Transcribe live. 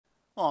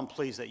Well, I'm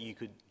pleased that you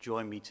could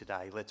join me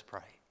today. Let's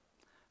pray.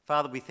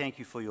 Father, we thank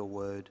you for your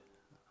word.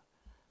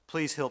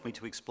 Please help me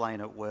to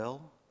explain it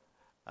well.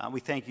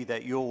 We thank you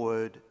that your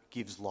word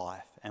gives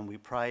life, and we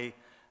pray,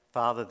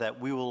 Father,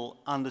 that we will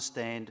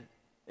understand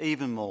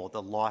even more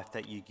the life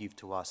that you give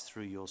to us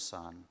through your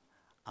Son.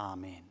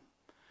 Amen.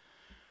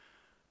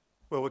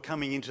 Well, we're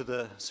coming into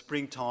the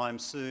springtime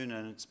soon,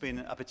 and it's been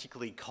a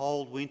particularly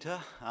cold winter.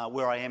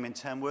 Where I am in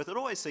Tamworth, it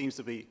always seems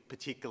to be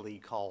particularly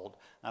cold.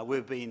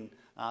 We've been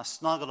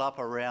snuggled up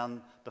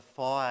around the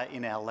fire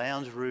in our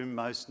lounge room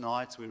most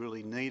nights. We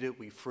really need it.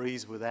 We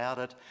freeze without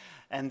it.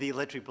 And the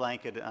electric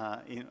blanket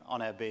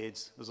on our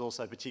beds was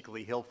also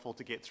particularly helpful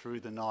to get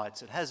through the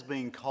nights. It has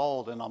been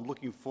cold, and I'm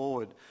looking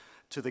forward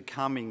to the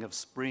coming of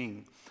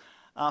spring.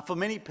 For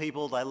many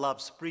people, they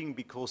love spring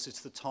because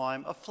it's the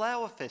time of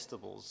flower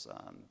festivals.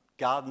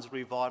 Gardens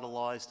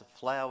revitalised, the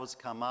flowers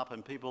come up,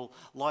 and people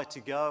like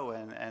to go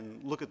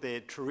and look at their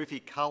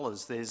terrific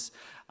colours. There's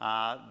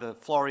the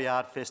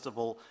Floriade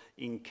Festival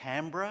in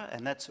Canberra,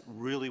 and that's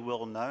really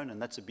well known,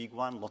 and that's a big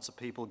one. Lots of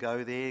people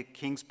go there.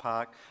 Kings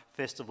Park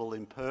Festival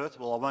in Perth.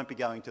 Well, I won't be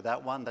going to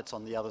that one. That's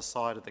on the other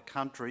side of the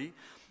country.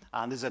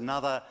 There's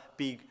another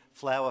big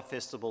flower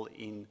festival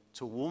in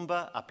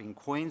Toowoomba up in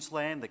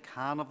Queensland, the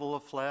Carnival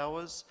of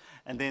Flowers,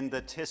 and then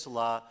the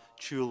Tesla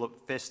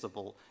Tulip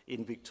Festival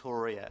in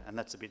Victoria, and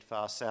that's a bit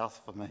far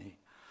south for me.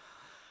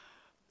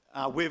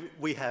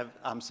 We have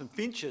some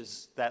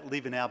finches that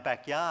live in our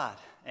backyard,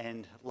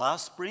 and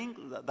last spring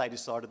they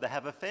decided to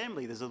have a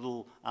family. There's a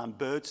little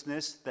bird's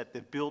nest that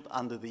they've built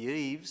under the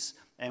eaves,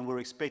 and we're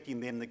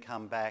expecting them to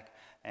come back,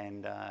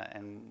 and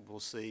we'll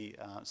see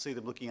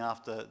them looking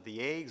after the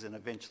eggs, and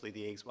eventually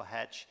the eggs will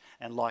hatch.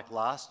 And like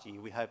last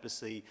year, we hope to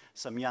see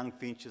some young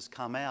finches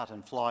come out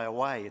and fly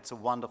away. It's a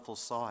wonderful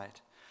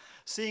sight.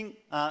 Seeing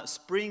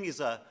spring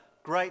is a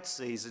great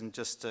season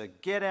just to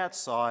get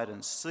outside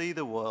and see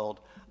the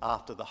world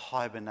after the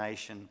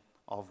hibernation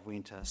of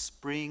winter.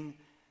 Spring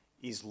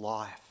is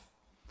life.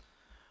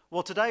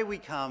 Well, today we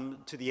come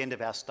to the end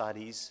of our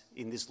studies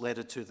in this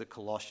letter to the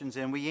Colossians,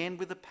 and we end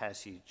with a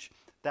passage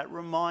that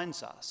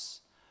reminds us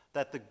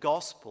that the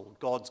gospel,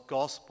 God's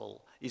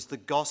gospel, is the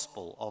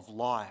gospel of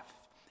life.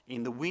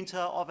 In the winter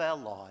of our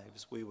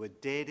lives, we were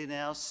dead in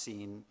our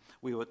sin.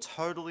 We were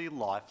totally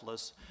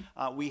lifeless.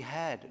 We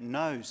had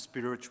no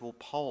spiritual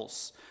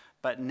pulse.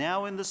 But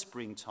now in the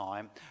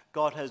springtime,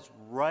 God has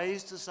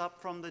raised us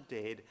up from the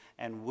dead,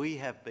 and we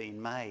have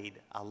been made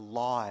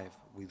alive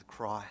with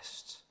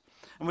Christ.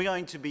 And we're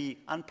going to be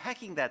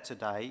unpacking that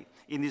today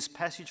in this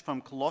passage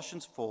from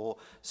Colossians 4,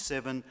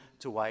 7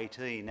 to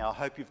 18. Now, I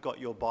hope you've got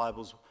your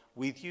Bibles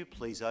with you.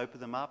 Please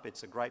open them up.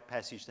 It's a great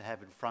passage to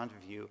have in front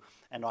of you,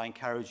 and I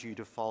encourage you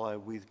to follow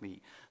with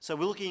me. So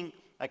we're looking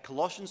at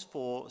Colossians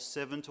 4,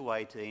 7 to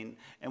 18,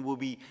 and we'll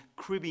be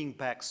cribbing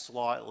back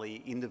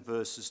slightly into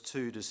verses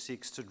 2 to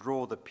 6 to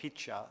draw the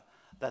picture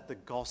that the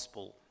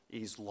gospel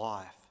is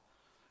life.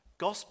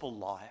 Gospel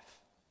life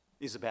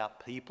is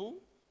about people.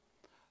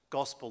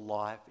 Gospel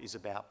life is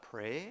about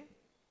prayer,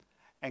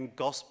 and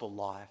gospel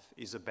life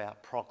is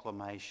about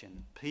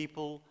proclamation.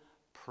 People,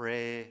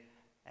 prayer,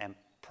 and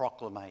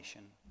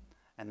proclamation.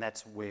 And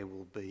that's where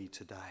we'll be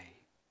today.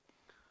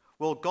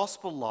 Well,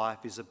 gospel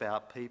life is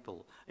about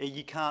people.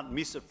 You can't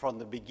miss it from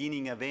the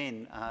beginning of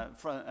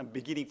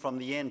beginning from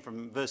the end,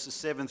 from verses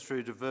 7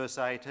 through to verse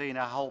 18.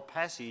 Our whole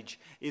passage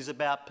is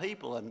about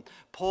people, and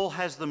Paul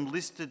has them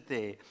listed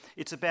there.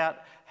 It's about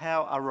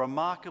how a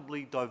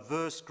remarkably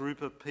diverse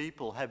group of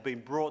people have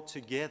been brought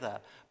together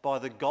by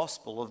the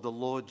gospel of the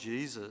Lord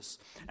Jesus.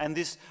 And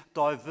this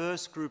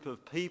diverse group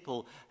of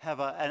people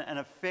have an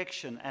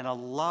affection and a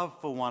love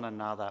for one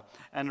another,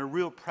 and a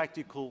real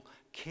practical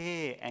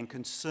care and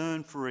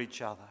concern for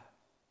each other.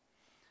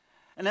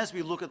 And as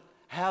we look at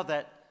how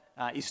that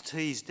is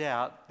teased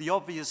out, the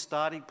obvious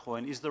starting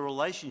point is the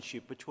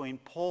relationship between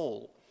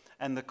Paul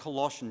and the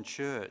Colossian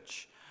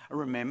church.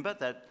 Remember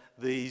that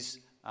these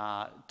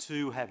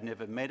two have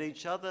never met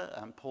each other,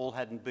 and Paul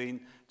hadn't been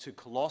to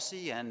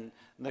Colossae, and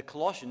the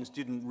Colossians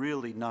didn't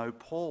really know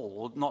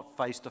Paul, not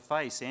face to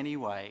face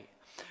anyway.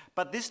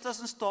 But this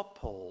doesn't stop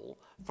Paul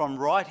from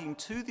writing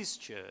to this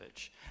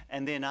church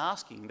and then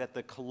asking that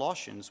the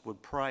Colossians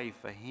would pray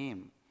for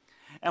him.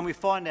 And we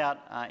find out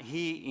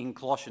here in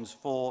Colossians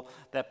 4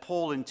 that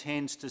Paul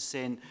intends to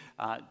send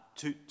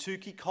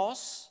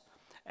Thankyou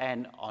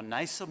and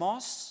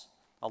Onesimus.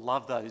 I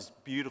love those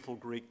beautiful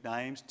Greek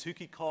names,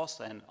 Thankyou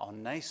and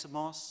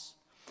Onesimus,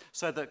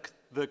 so that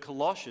the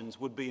Colossians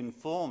would be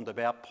informed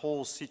about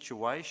Paul's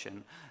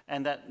situation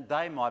and that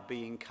they might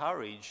be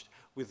encouraged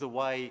with the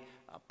way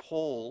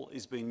Paul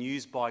is being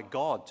used by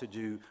God to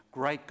do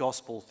great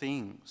gospel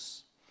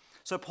things.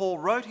 So Paul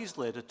wrote his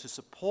letter to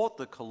support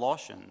the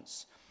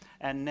Colossians,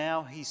 and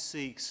now he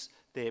seeks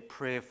their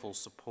prayerful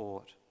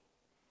support.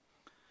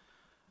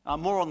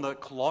 More on the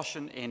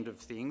Colossian end of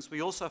things,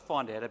 we also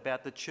find out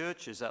about the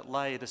churches at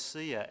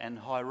Laodicea and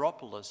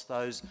Hierapolis,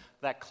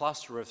 that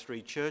cluster of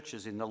three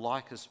churches in the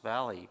Lycus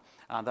Valley.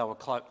 They were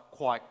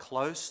quite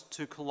close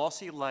to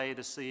Colossae,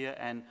 Laodicea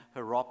and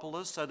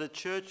Hierapolis, so the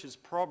churches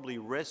probably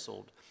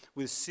wrestled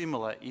with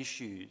similar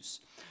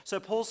issues.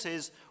 So Paul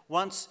says,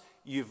 once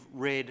you've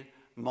read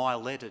my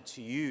letter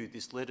to you,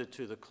 this letter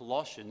to the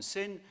Colossians,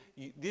 send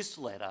this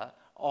letter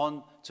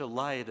on to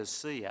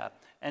Laodicea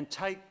and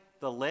take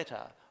the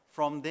letter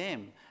from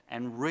them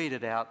and read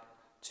it out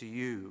to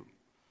you.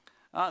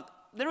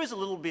 There is a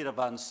little bit of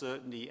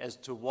uncertainty as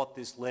to what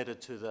this letter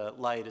to the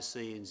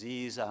Laodiceans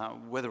is,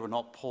 whether or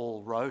not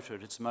Paul wrote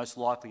it. It's most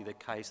likely the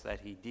case that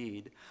he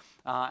did.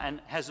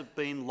 And has it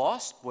been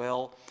lost?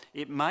 Well,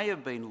 it may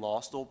have been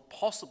lost, or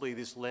possibly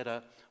this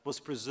letter was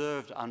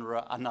preserved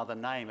under another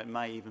name. It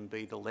may even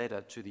be the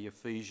letter to the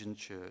Ephesian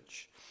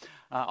church.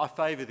 I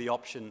favour the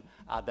option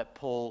that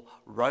Paul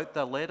wrote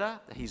the letter.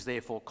 He's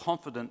therefore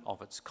confident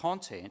of its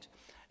content,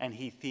 and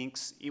he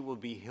thinks it will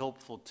be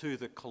helpful to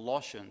the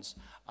Colossians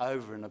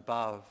over and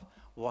above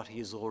what he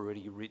has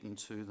already written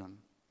to them.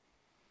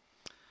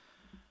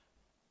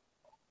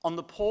 On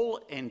the Paul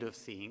end of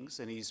things,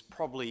 and he's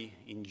probably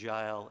in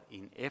jail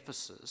in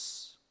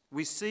Ephesus,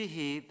 we see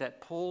here that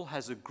Paul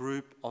has a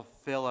group of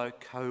fellow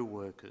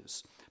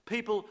co-workers,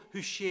 people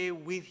who share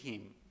with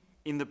him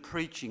in the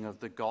preaching of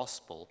the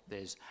gospel.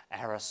 There's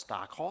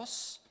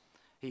Aristarchus,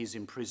 he's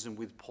in prison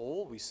with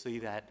Paul, we see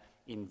that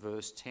in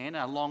verse 10,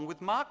 along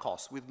with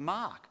Marcos, with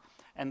Mark,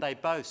 and they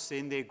both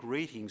send their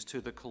greetings to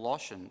the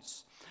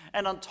Colossians.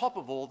 And on top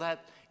of all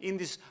that, in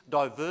this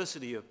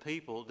diversity of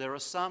people, there are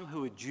some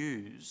who are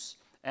Jews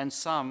and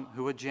some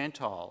who are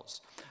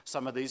Gentiles.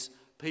 Some of these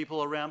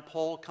people around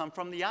Paul come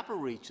from the upper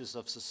reaches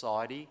of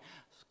society.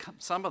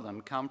 Some of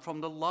them come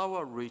from the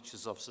lower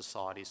reaches of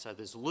society. So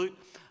there's Luke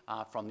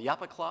from the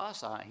upper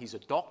class. He's a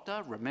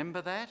doctor,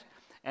 remember that.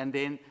 And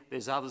then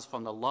there's others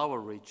from the lower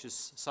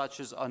reaches, such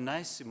as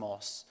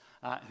Onesimus,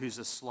 who's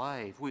a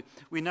slave.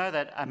 We know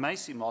that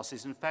Onesimus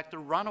is in fact a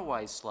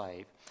runaway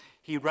slave.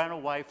 He ran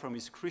away from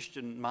his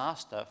Christian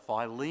master,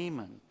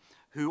 Philemon,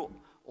 who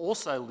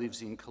also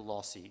lives in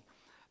Colossae.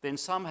 Then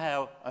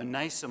somehow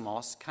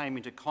Onesimus came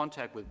into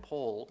contact with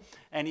Paul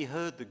and he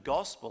heard the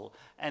gospel,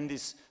 and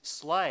this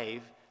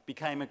slave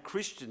became a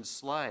Christian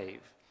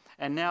slave.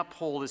 And now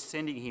Paul is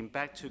sending him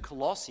back to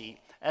Colossae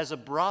as a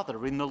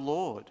brother in the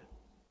Lord.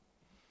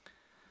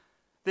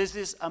 There's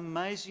this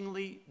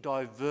amazingly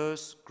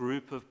diverse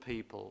group of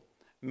people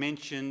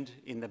mentioned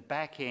in the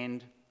back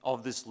end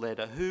of this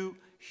letter who,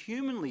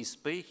 humanly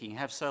speaking,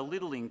 have so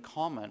little in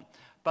common,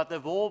 but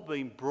they've all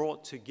been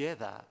brought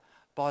together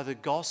by the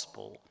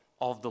gospel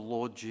of the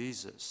Lord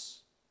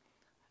Jesus.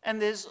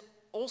 And there's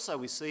also,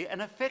 we see,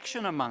 an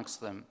affection amongst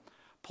them.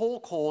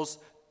 Paul calls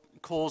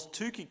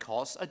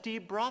Thankyou a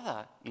dear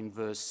brother in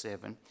verse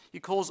 7. He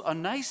calls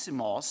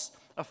Onesimus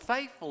a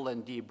faithful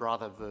and dear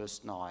brother,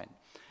 verse 9.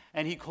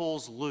 And he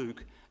calls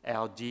Luke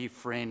our dear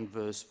friend,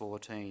 verse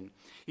 14.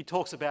 He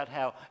talks about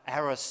how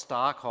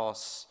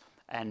Aristarchus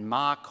and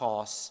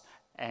Marcos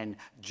and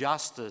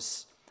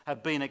Justus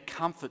have been a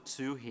comfort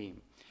to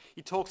him.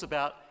 He talks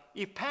about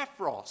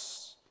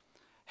Epaphras,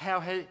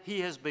 how he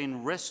has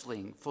been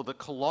wrestling for the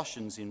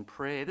Colossians in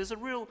prayer. There's a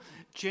real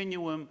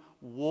genuine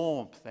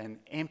warmth and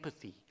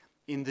empathy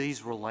in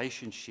these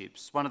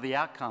relationships. One of the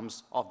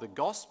outcomes of the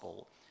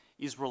gospel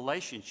is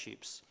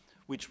relationships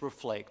which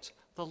reflect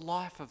the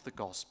life of the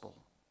gospel.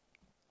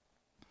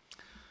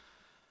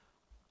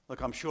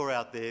 Look, I'm sure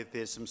out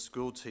there's some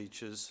school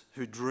teachers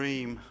who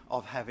dream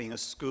of having a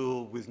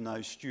school with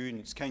no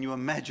students. Can you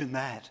imagine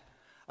that?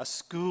 A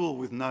school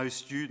with no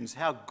students.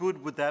 How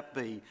good would that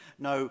be?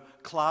 No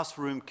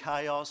classroom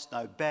chaos,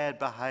 no bad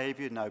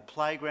behaviour, no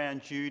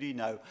playground duty,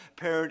 no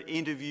parent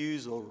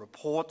interviews or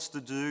reports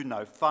to do,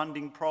 no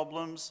funding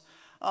problems.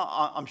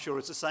 I'm sure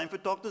it's the same for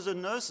doctors and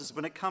nurses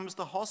when it comes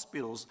to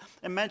hospitals.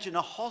 Imagine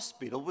a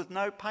hospital with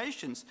no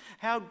patients.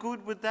 How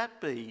good would that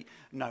be?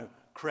 No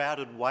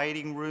crowded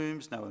waiting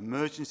rooms, no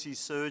emergency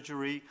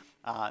surgery,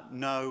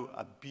 no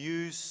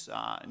abuse,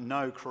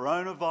 no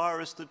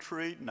coronavirus to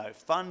treat, no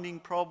funding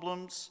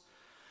problems.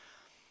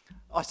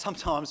 I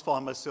sometimes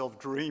find myself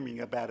dreaming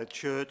about a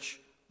church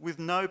with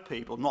no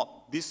people.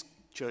 Not this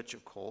church,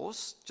 of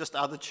course, just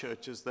other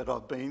churches that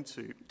I've been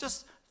to.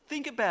 Just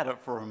think about it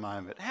for a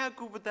moment. How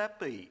good would that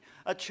be?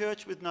 A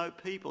church with no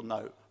people,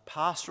 no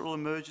pastoral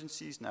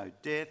emergencies, no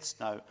deaths,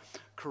 no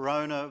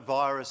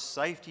coronavirus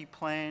safety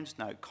plans,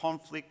 no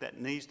conflict that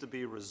needs to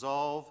be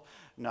resolved,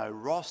 no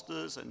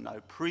rosters and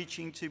no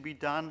preaching to be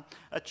done.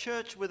 A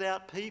church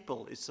without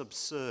people is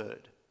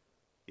absurd,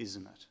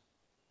 isn't it?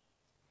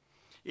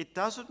 It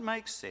doesn't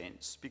make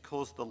sense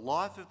because the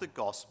life of the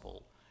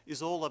gospel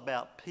is all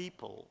about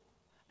people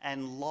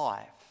and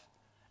life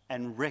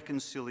and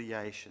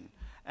reconciliation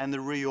and the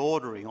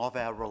reordering of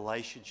our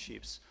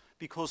relationships,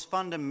 because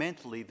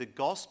fundamentally the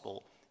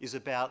gospel is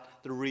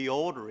about the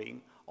reordering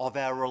of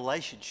our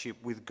relationship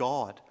with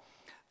God.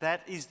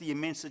 That is the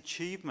immense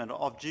achievement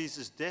of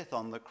Jesus' death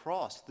on the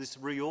cross, this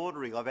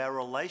reordering of our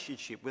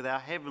relationship with our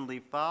Heavenly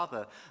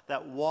Father,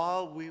 that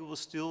while we were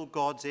still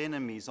God's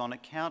enemies on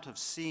account of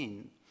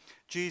sin,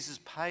 Jesus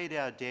paid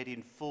our debt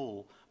in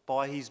full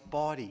by his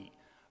body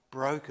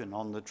broken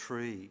on the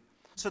tree,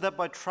 so that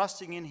by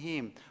trusting in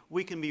him,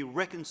 we can be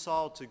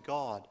reconciled to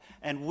God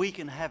and we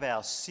can have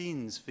our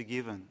sins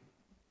forgiven.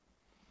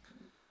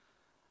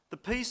 The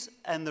peace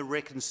and the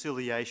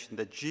reconciliation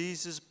that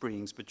Jesus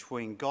brings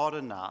between God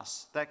and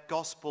us, that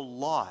gospel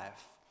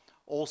life,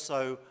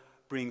 also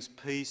brings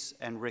peace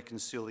and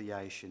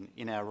reconciliation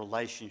in our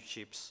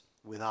relationships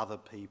with other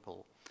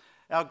people.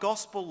 Our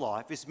gospel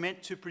life is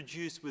meant to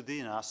produce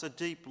within us a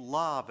deep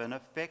love and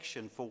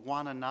affection for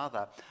one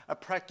another, a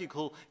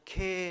practical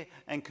care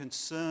and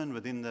concern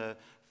within the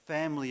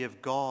family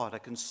of God, a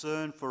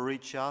concern for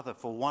each other,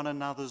 for one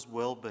another's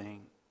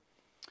well-being.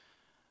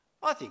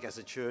 I think as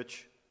a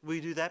church, we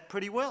do that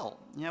pretty well.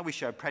 You know, we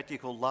show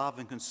practical love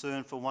and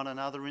concern for one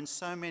another in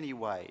so many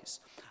ways.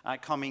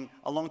 Coming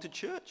along to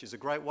church is a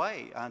great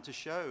way to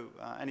show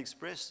and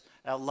express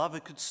our love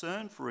and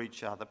concern for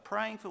each other,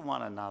 praying for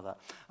one another.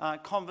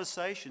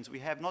 Conversations we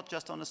have not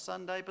just on a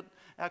Sunday, but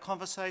our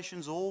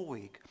conversations all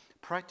week.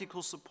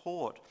 Practical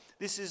support.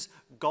 This is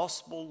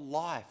gospel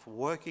life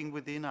working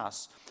within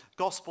us.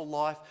 Gospel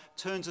life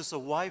turns us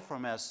away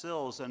from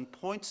ourselves and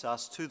points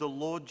us to the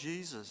Lord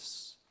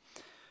Jesus.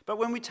 But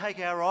when we take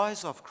our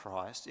eyes off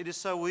Christ, it is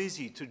so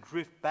easy to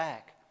drift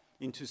back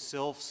into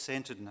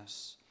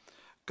self-centeredness.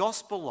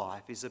 Gospel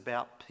life is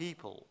about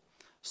people,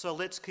 so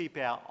let's keep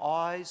our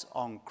eyes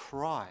on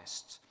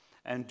Christ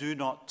and do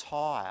not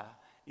tire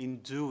in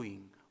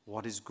doing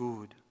what is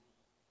good.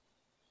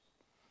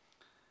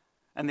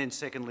 And then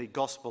secondly,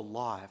 gospel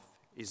life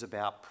is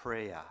about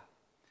prayer.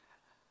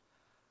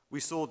 We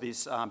saw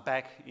this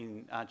back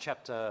in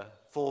chapter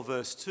 4,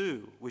 verse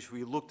 2, which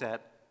we looked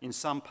at in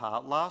some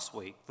part last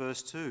week.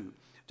 Verse 2,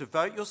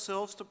 devote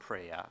yourselves to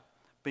prayer,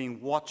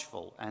 being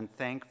watchful and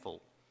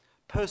thankful.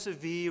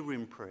 Persevere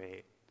in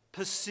prayer,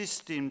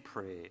 persist in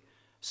prayer,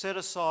 set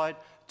aside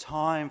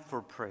time for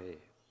prayer.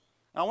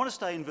 Now, I want to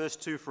stay in verse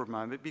 2 for a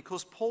moment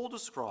because Paul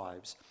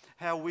describes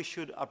how we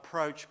should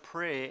approach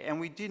prayer,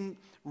 and we didn't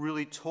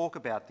really talk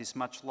about this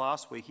much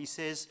last week. He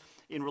says,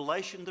 in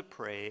relation to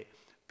prayer,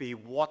 be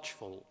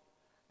watchful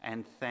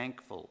and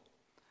thankful.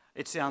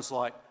 It sounds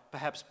like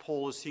perhaps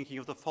Paul is thinking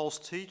of the false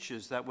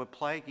teachers that were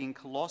plaguing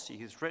Colossae.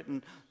 He's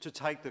threatened to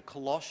take the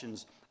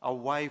Colossians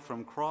away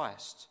from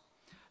Christ.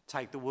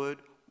 Take the word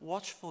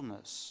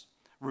watchfulness.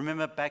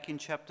 Remember back in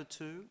chapter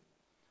 2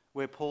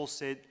 where Paul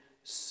said,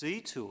 see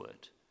to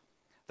it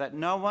that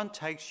no one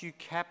takes you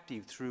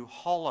captive through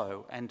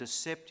hollow and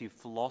deceptive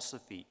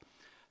philosophy.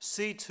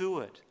 See to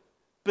it.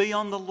 Be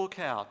on the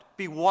lookout.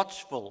 Be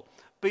watchful.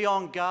 Be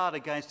on guard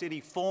against any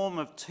form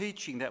of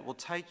teaching that will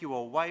take you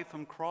away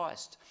from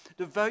Christ.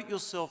 Devote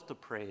yourself to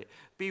prayer.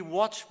 Be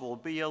watchful,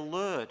 be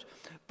alert.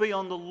 Be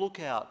on the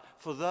lookout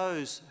for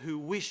those who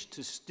wish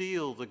to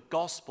steal the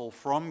gospel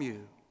from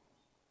you.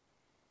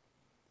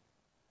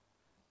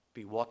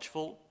 Be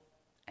watchful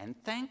and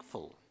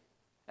thankful.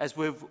 As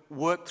we've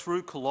worked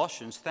through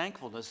Colossians,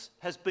 thankfulness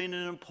has been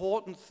an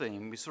important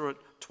theme. We saw it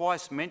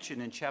twice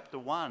mentioned in chapter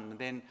 1, and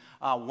then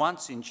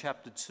once in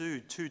chapter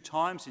 2, 2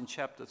 times in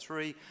chapter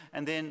 3,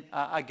 and then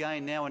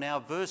again now in our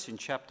verse in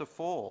chapter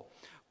 4.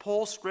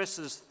 Paul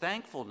stresses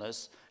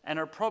thankfulness, and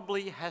it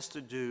probably has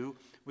to do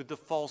with the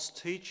false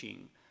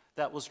teaching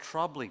that was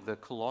troubling the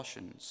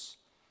Colossians.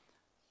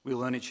 We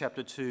learn in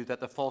chapter 2 that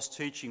the false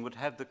teaching would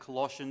have the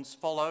Colossians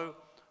follow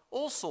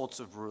all sorts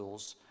of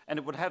rules, and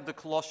it would have the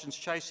Colossians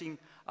chasing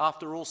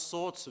after all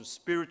sorts of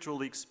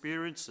spiritual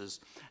experiences,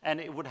 and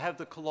it would have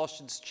the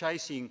Colossians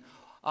chasing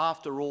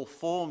after all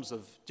forms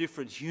of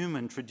different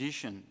human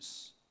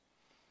traditions.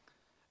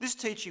 This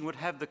teaching would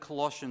have the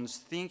Colossians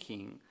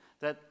thinking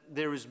that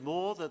there is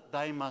more that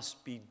they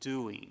must be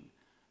doing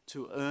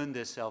to earn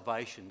their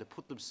salvation, to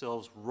put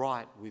themselves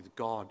right with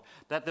God,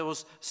 that there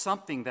was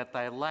something that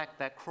they lacked,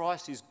 that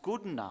Christ is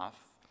good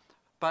enough,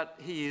 but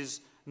he is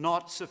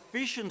not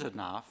sufficient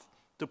enough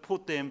to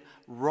put them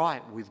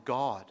right with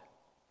God.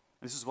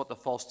 This is what the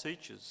false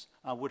teachers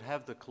would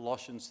have the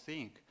Colossians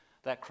think,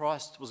 that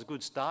Christ was a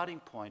good starting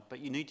point,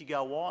 but you need to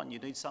go on. You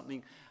need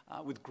something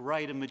with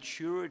greater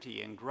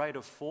maturity and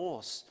greater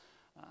force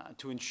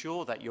to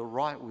ensure that you're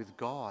right with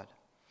God.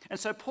 And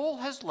so Paul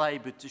has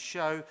laboured to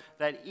show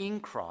that in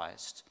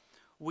Christ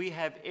we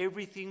have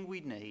everything we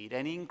need,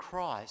 and in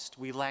Christ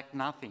we lack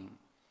nothing.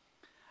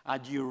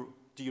 Do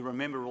you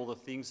remember all the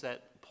things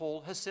that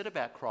Paul has said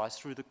about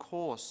Christ through the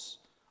course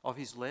of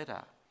his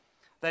letter?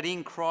 That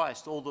in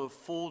Christ all the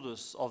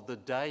fullness of the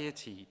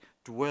deity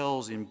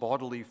dwells in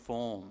bodily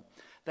form.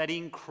 That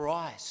in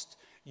Christ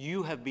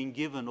you have been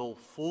given all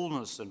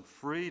fullness and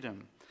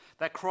freedom.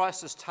 That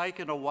Christ has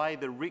taken away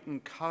the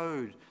written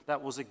code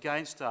that was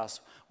against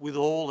us with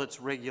all its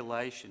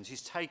regulations.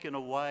 He's taken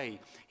away.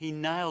 He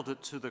nailed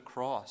it to the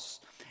cross.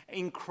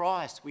 In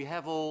Christ we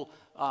have all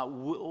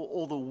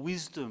the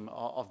wisdom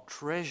of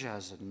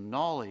treasures and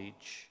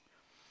knowledge.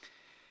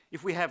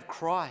 If we have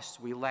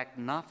Christ, we lack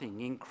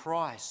nothing. In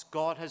Christ,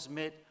 God has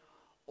met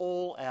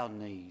all our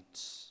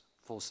needs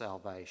for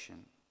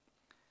salvation.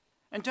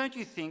 And don't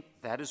you think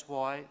that is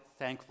why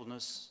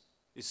thankfulness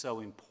is so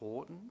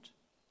important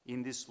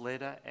in this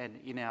letter and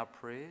in our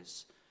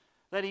prayers?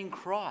 That in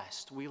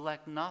Christ we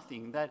lack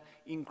nothing, that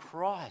in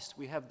Christ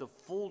we have the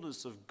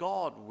fullness of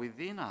God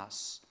within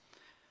us.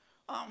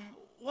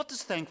 What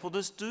does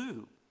thankfulness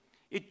do?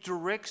 It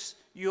directs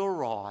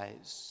your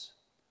eyes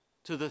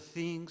to the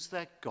things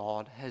that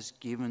God has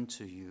given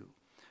to you.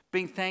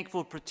 Being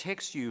thankful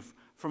protects you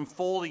from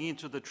falling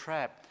into the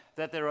trap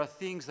that there are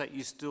things that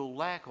you still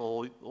lack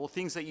or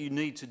things that you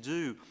need to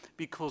do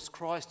because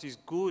Christ is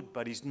good,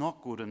 but he's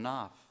not good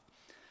enough.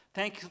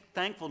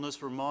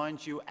 Thankfulness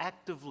reminds you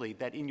actively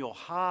that in your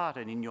heart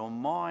and in your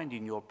mind,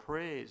 in your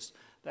prayers,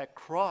 that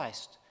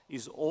Christ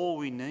is all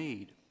we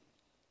need.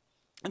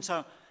 And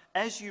so,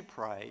 as you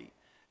pray,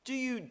 do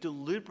you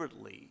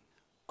deliberately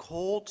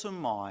call to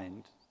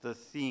mind the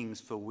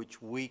things for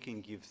which we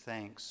can give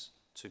thanks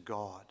to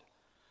God?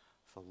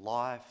 For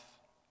life,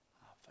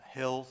 for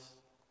health,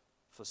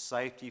 for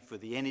safety, for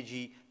the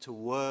energy to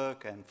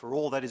work, and for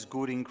all that is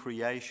good in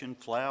creation,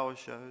 flower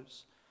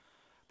shows.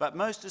 But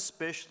most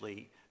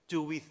especially,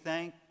 do we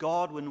thank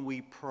God when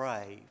we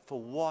pray for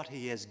what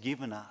he has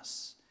given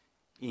us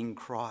in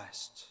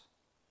Christ?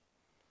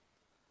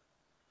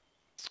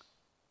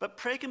 But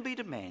prayer can be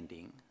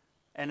demanding,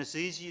 and it's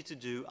easier to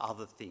do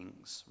other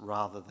things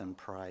rather than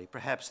pray.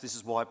 Perhaps this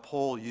is why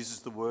Paul uses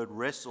the word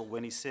wrestle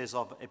when he says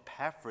of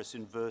Epaphras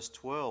in verse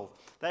 12,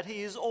 that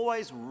he is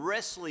always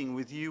wrestling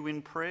with you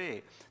in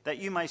prayer, that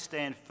you may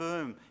stand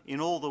firm in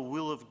all the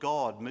will of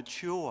God,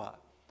 mature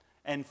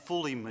and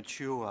fully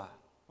mature,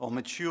 or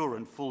mature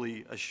and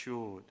fully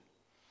assured.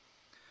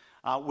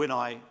 When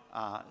I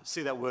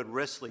see that word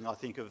wrestling, I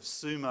think of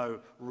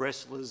sumo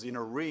wrestlers in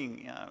a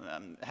ring,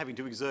 having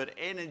to exert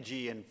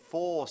energy and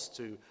force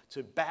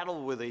to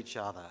battle with each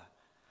other.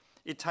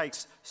 It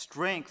takes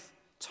strength,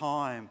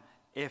 time,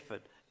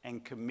 effort,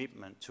 and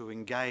commitment to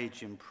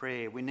engage in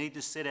prayer. We need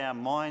to set our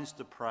minds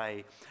to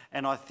pray,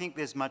 and I think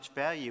there's much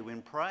value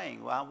in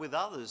praying with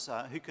others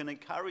who can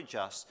encourage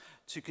us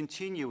to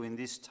continue in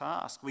this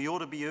task. We ought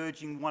to be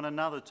urging one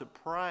another to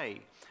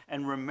pray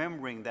and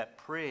remembering that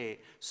prayer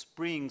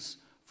springs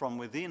from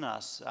within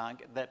us,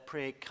 that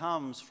prayer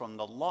comes from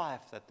the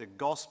life that the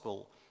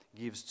gospel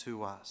gives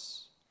to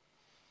us.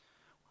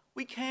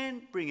 We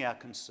can bring our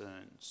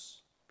concerns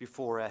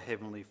before our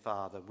Heavenly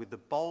Father with the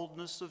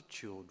boldness of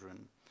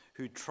children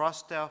who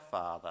trust our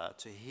Father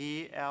to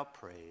hear our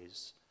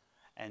prayers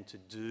and to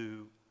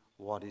do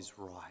what is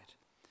right.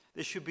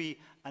 There should be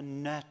a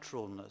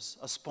naturalness,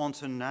 a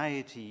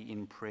spontaneity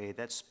in prayer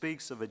that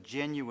speaks of a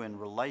genuine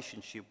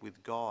relationship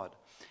with God.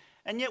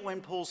 And yet when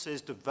Paul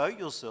says devote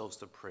yourselves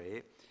to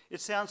prayer,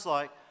 it sounds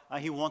like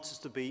he wants us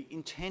to be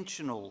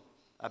intentional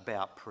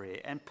about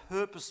prayer and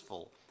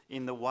purposeful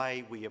in the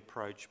way we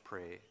approach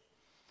prayer.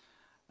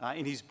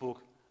 In his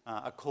book,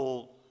 A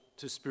Call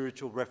to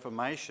Spiritual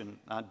Reformation,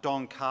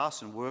 Don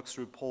Carson works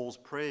through Paul's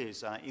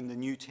prayers in the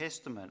New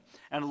Testament.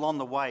 And along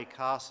the way,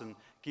 Carson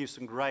gives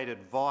some great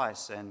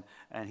advice, and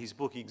his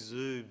book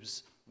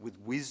exudes with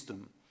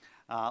wisdom.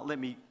 Let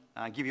me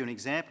give you an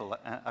example,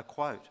 a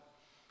quote.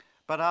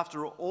 "But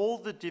after all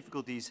the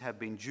difficulties have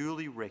been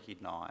duly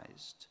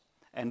recognised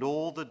and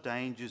all the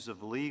dangers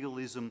of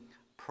legalism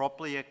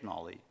properly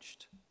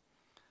acknowledged,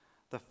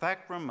 the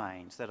fact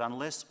remains that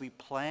unless we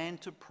plan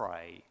to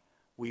pray,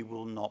 we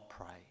will not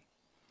pray.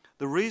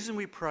 The reason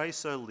we pray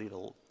so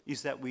little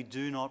is that we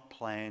do not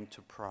plan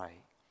to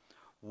pray.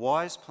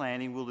 Wise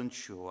planning will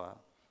ensure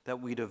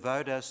that we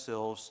devote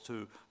ourselves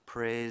to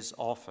prayers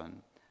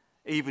often,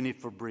 even if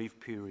for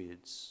brief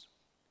periods.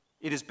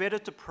 It is better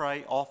to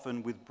pray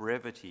often with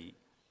brevity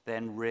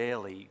than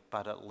rarely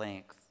but at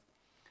length.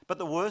 But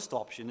the worst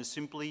option is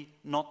simply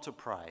not to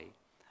pray,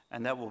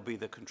 and that will be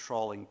the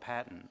controlling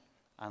pattern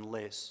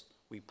unless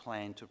we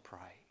plan to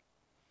pray."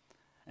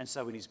 And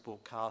so in his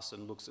book,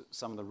 Carson looks at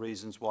some of the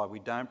reasons why we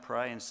don't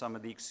pray and some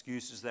of the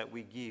excuses that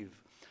we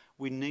give.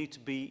 We need to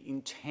be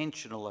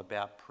intentional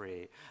about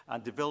prayer,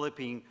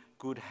 developing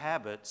good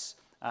habits,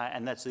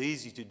 and that's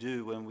easy to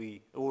do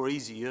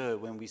easier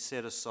when we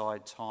set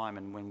aside time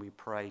and when we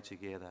pray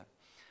together.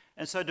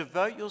 And so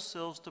devote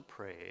yourselves to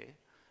prayer,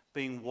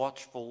 being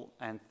watchful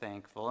and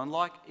thankful. And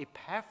like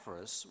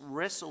Epaphras,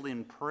 wrestle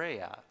in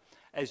prayer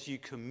as you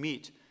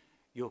commit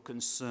your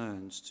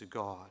concerns to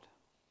God.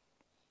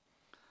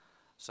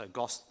 So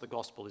the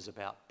gospel is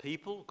about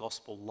people,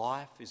 gospel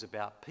life is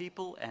about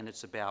people, and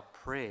it's about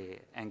prayer.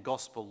 And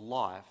gospel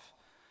life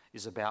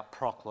is about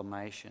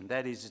proclamation.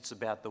 That is, it's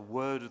about the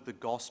word of the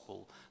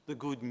gospel, the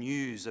good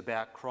news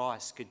about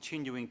Christ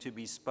continuing to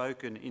be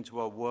spoken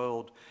into a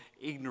world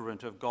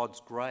ignorant of God's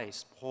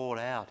grace poured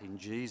out in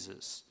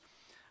Jesus.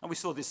 And we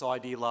saw this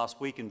idea last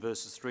week in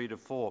verses 3 to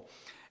 4.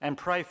 "And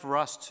pray for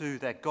us too,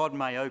 that God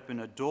may open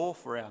a door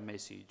for our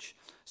message,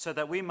 so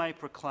that we may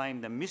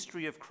proclaim the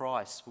mystery of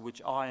Christ, for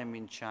which I am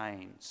in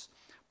chains.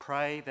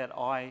 Pray that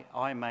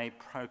I may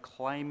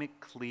proclaim it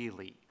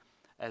clearly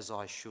as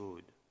I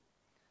should."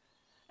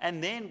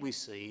 And then we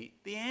see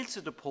the answer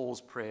to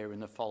Paul's prayer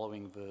in the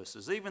following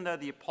verses. Even though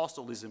the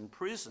apostle is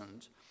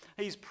imprisoned,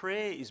 his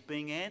prayer is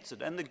being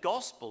answered and the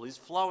gospel is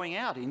flowing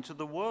out into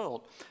the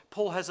world.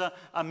 Paul has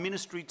a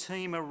ministry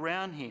team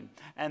around him,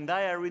 and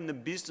they are in the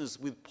business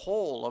with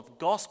Paul of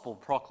gospel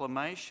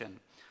proclamation.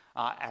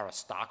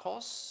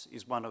 Aristarchus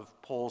is one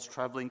of Paul's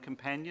travelling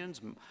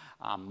companions.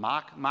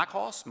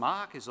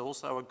 Mark is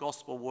also a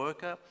gospel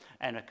worker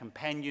and a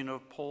companion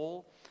of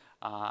Paul.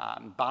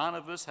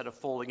 Barnabas had a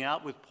falling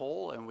out with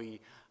Paul, and we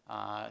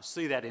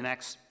see that in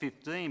Acts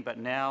 15, but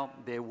now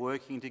they're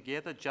working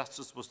together.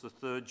 Justus was the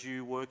third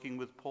Jew working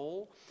with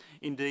Paul.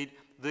 Indeed,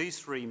 these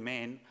three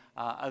men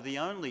are the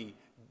only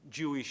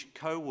Jewish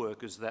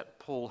co-workers that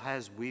Paul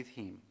has with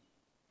him.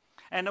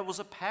 And it was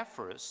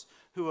Epaphras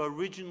who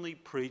originally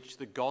preached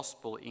the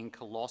gospel in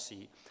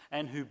Colossae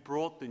and who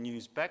brought the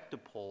news back to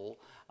Paul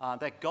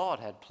that God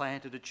had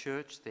planted a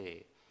church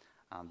there.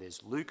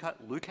 There's Luke,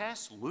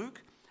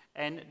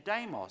 and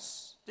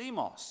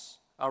Demos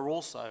are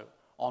also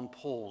on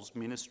Paul's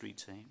ministry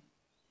team.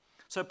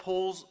 So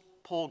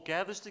Paul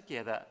gathers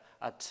together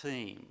a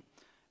team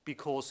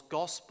because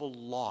gospel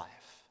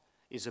life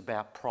is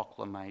about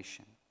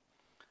proclamation.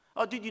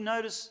 Oh, did you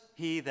notice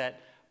here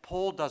that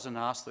Paul doesn't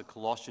ask the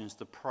Colossians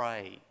to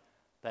pray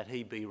that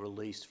he be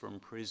released from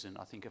prison?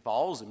 I think if I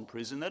was in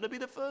prison, that'd be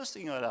the first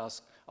thing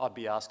I'd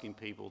be asking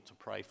people to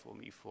pray for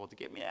me for, to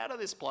get me out of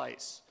this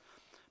place.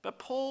 But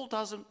Paul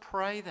doesn't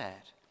pray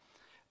that,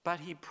 but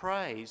he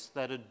prays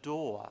that a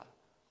door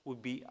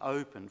would be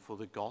open for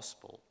the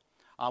gospel.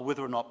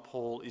 Whether or not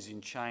Paul is in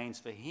chains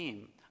for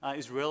him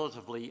is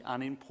relatively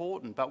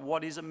unimportant. But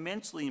what is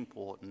immensely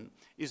important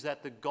is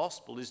that the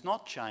gospel is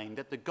not chained,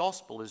 that the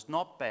gospel is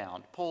not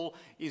bound. Paul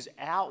is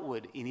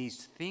outward in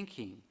his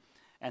thinking,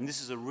 and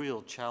this is a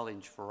real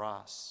challenge for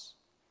us.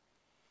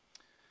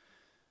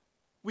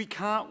 We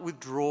can't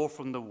withdraw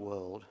from the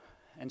world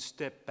and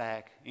step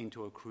back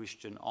into a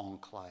Christian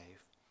enclave.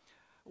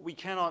 We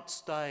cannot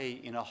stay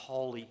in a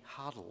holy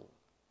huddle.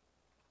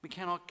 We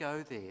cannot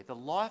go there. The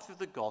life of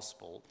the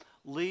gospel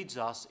leads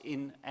us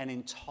in an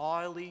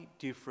entirely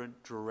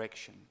different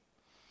direction.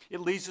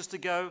 It leads us to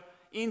go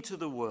into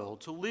the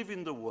world, to live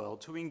in the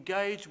world, to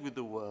engage with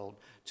the world,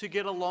 to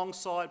get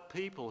alongside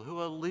people who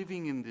are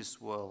living in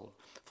this world.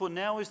 For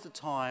now is the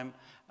time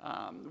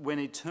when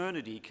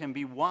eternity can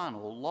be won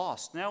or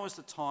lost. Now is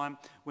the time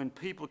when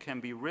people can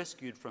be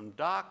rescued from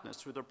darkness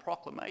through the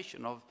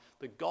proclamation of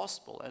the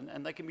gospel,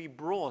 and they can be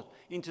brought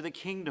into the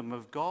kingdom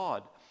of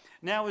God.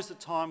 Now is the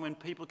time when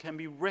people can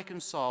be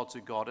reconciled to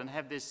God and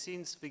have their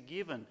sins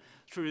forgiven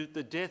through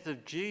the death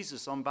of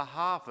Jesus on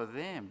behalf of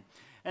them.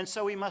 And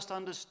so we must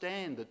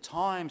understand the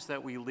times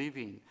that we live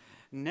in.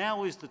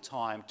 Now is the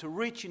time to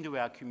reach into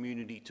our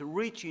community, to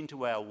reach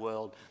into our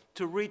world,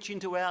 to reach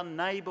into our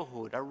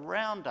neighbourhood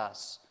around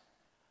us,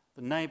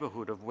 the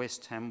neighbourhood of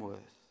West Tamworth.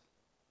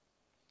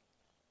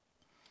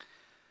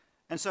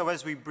 And so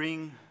as we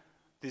bring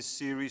this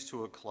series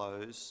to a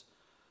close,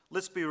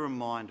 let's be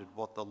reminded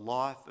what the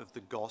life of the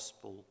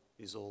gospel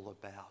is all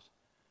about.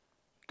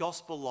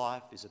 Gospel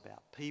life is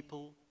about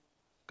people,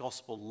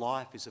 gospel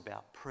life is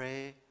about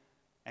prayer,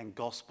 and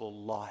gospel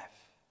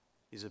life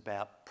is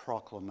about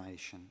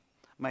proclamation.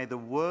 May the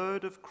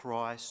word of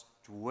Christ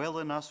dwell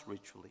in us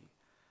richly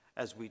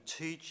as we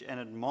teach and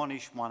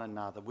admonish one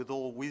another with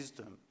all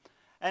wisdom,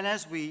 and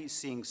as we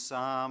sing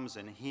psalms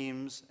and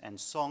hymns and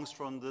songs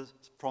from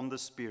the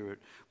Spirit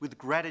with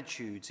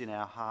gratitudes in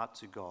our heart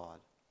to God.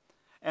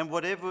 And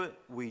whatever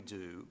we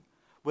do,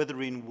 whether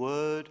in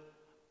word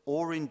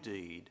or in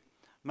deed,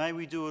 may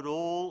we do it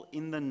all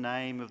in the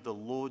name of the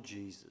Lord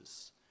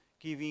Jesus,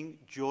 giving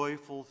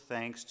joyful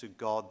thanks to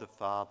God the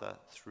Father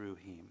through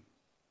him.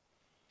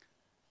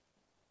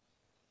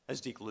 As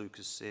Dick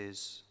Lucas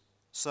says,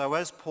 so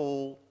as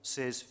Paul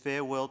says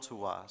farewell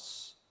to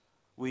us,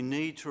 we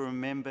need to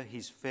remember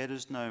his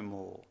fetters no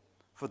more,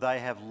 for they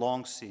have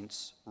long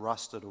since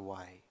rusted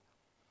away.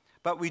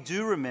 But we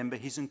do remember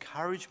his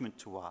encouragement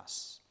to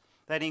us,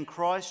 that in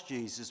Christ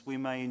Jesus we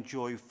may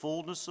enjoy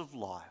fullness of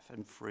life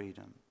and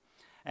freedom,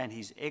 and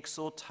his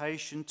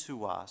exhortation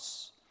to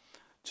us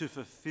to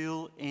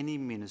fulfill any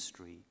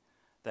ministry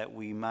that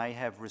we may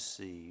have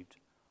received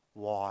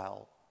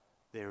while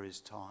there is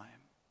time.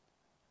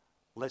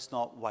 Let's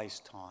not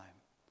waste time.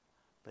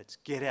 Let's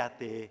get out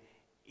there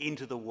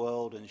into the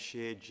world and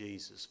share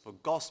Jesus, for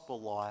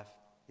gospel life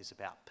is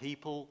about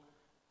people,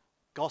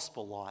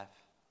 gospel life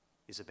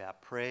is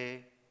about prayer,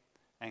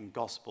 and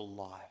gospel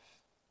life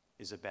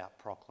is about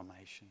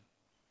proclamation.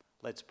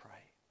 Let's pray.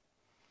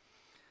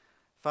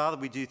 Father,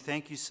 we do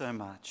thank you so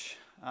much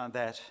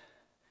that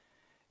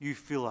you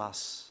fill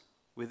us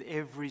with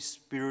every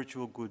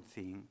spiritual good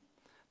thing,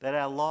 that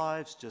our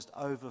lives just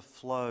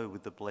overflow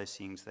with the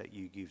blessings that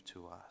you give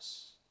to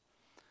us.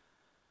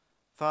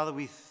 Father,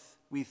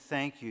 we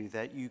thank you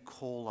that you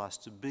call us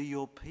to be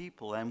your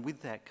people, and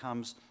with that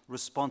comes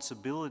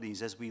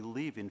responsibilities as we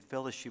live in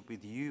fellowship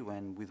with you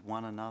and with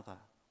one another.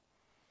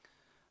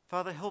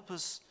 Father, help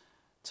us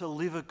to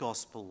live a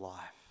gospel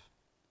life,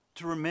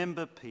 to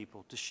remember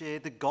people, to share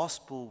the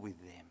gospel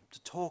with them,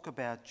 to talk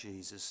about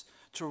Jesus,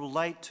 to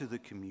relate to the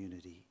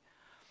community.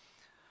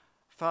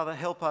 Father,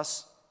 help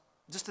us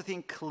just to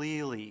think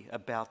clearly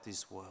about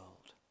this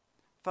world.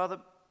 Father,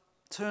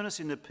 turn us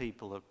into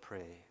people of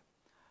prayer.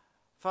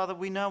 Father,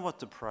 we know what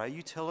to pray.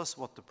 You tell us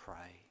what to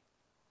pray.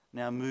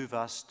 Now move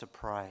us to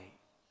pray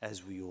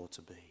as we ought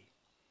to be.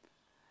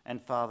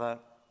 And Father,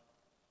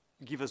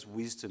 give us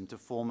wisdom to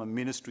form a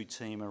ministry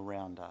team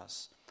around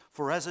us.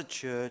 For as a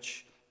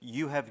church,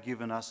 you have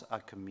given us a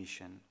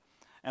commission.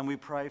 And we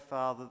pray,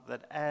 Father,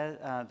 that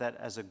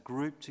as a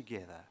group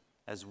together,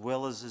 as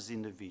well as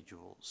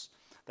individuals,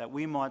 that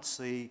we might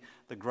see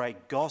the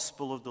great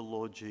gospel of the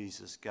Lord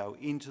Jesus go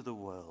into the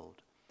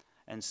world,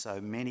 and so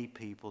many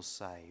people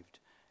saved,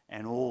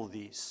 and all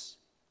this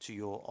to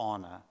your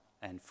honour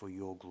and for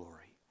your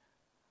glory.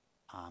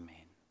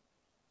 Amen.